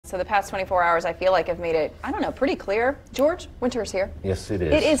So the past 24 hours, I feel like have made it, I don't know, pretty clear. George, winter's here. Yes, it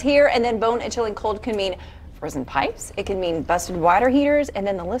is. It is here, and then bone and chilling cold can mean frozen pipes. It can mean busted water heaters, and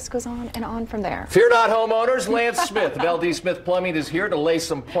then the list goes on and on from there. Fear not, homeowners. Lance Smith of LD Smith Plumbing is here to lay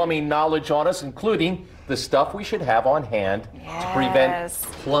some plumbing knowledge on us, including the stuff we should have on hand to prevent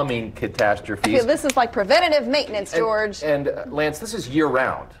plumbing catastrophes. I feel this is like preventative maintenance, George. And Lance, this is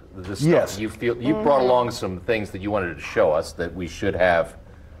year-round. The stuff you brought along some things that you wanted to show us that we should have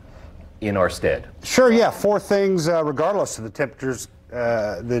in our stead. Sure, yeah. 4 things, regardless of the temperatures,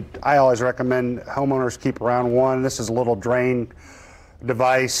 that I always recommend homeowners keep around. One, this is a little drain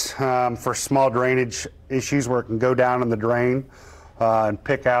device for small drainage issues where it can go down in the drain and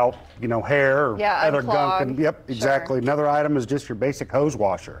pick out, you know, hair or other gunk. And, yep, exactly. Sure. Another item is just your basic hose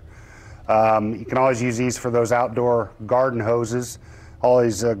washer. You can always use these for those outdoor garden hoses.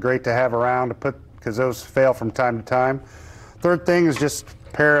 Always great to have around to put, because those fail from time to time. Third thing is just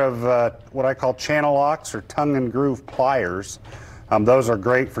a pair of what I call channel locks or tongue and groove pliers. Those are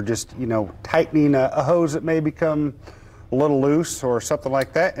great for just, you know, tightening a hose that may become a little loose or something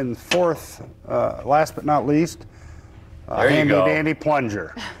like that. And fourth, last but not least, a handy-dandy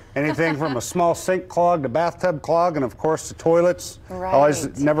plunger. Anything from a small sink clog to bathtub clog, and of course the toilets. Right.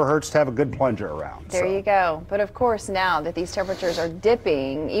 Always never hurts to have a good plunger around. There you go. But of course, now that these temperatures are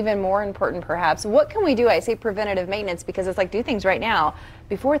dipping, even more important perhaps, what can we do? I say preventative maintenance because it's like do things right now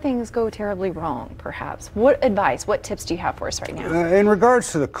before things go terribly wrong, perhaps. What advice, what tips do you have for us right now? In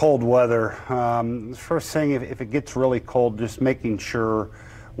regards to the cold weather, first thing, if it gets really cold, just making sure,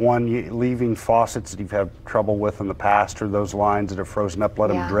 one, leaving faucets that you've had trouble with in the past or those lines that have frozen up, let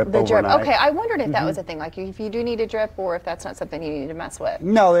them drip overnight. Okay, I wondered if that was a thing, like if you do need to drip or if that's not something you need to mess with.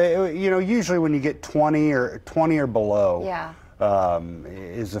 No, you know, usually when you get 20 or below,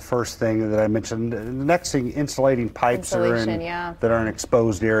 is the first thing that I mentioned. The next thing, insulating pipes that are in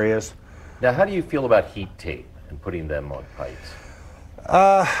exposed areas. Now, how do you feel about heat tape and putting them on pipes?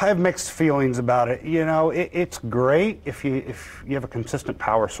 I have mixed feelings about it. You know, it's great if you have a consistent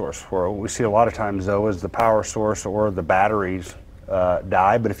power source for it. What we see a lot of times, though, is the power source or the batteries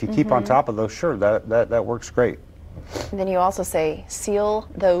die. But if you keep on top of those, sure, that works great. And then you also say seal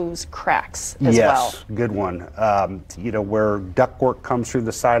those cracks as well. Yes, good one. You know, where ductwork comes through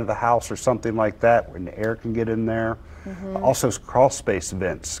the side of the house or something like that, when the air can get in there. Also, crawl space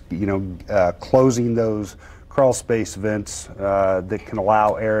vents. You know, closing those crawl space vents that can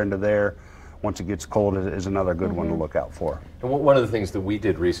allow air into there once it gets cold is another good one to look out for. And one of the things that we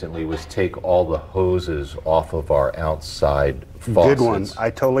did recently was take all the hoses off of our outside faucets. Good one. I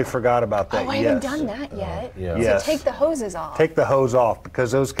totally forgot about that. Oh, I haven't done that yet. Yes. So take the hoses off. Take the hose off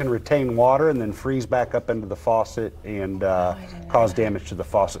because those can retain water and then freeze back up into the faucet and cause damage to the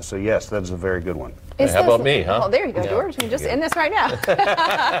faucet. So yes, that is a very good one. Hey, how about me, huh? Oh, there you go, George. You just end this right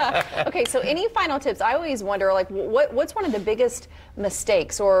now. Okay, so any final tips? I always wonder, like, what's one of the biggest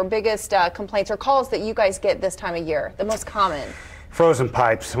mistakes or biggest complaints or calls that you guys get this time of year? The most common? Frozen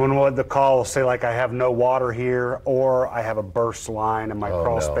pipes. When the call will say, like, I have no water here, or I have a burst line in my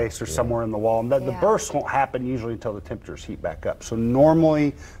crawl space or somewhere in the wall. And the burst won't happen usually until the temperatures heat back up. So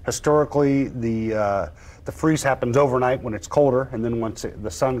normally, historically, the freeze happens overnight when it's colder, and then once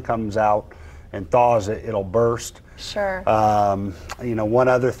the sun comes out and thaws it, it'll burst. Sure. You know, one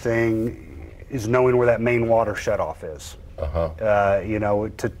other thing is knowing where that main water shutoff is. You know,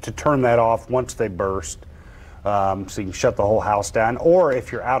 to turn that off once they burst, so you can shut the whole house down. Or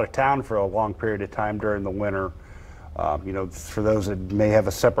if you're out of town for a long period of time during the winter, you know, for those that may have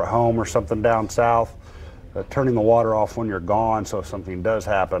a separate home or something down south, turning the water off when you're gone, so if something does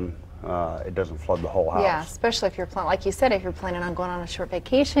happen, it doesn't flood the whole house. Yeah, especially if you're like you said, if you're planning on going on a short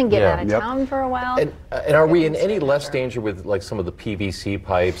vacation, getting out of town for a while. And are we in any less danger with like some of the PVC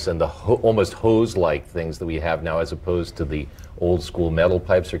pipes and the almost hose-like things that we have now, as opposed to the old school metal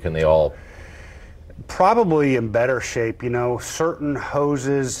pipes, or can they all? Probably in better shape. You know, certain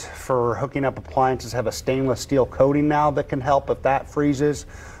hoses for hooking up appliances have a stainless steel coating now that can help if that freezes.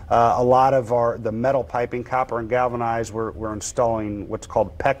 A lot of the metal piping, copper and galvanized, we're installing what's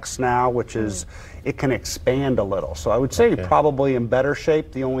called PEX now, which is, it can expand a little. So I would say you're probably in better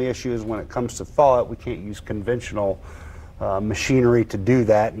shape. The only issue is when it comes to thaw it, we can't use conventional machinery to do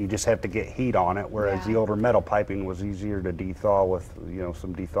that, and you just have to get heat on it, whereas the older metal piping was easier to dethaw with, you know,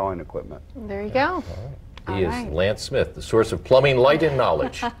 some dethawing equipment. There you go. He is Lance Smith, the source of plumbing light and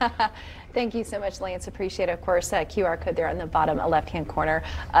knowledge. Thank you so much, Lance. Appreciate it. Of course, QR code there on the bottom left-hand corner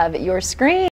of your screen.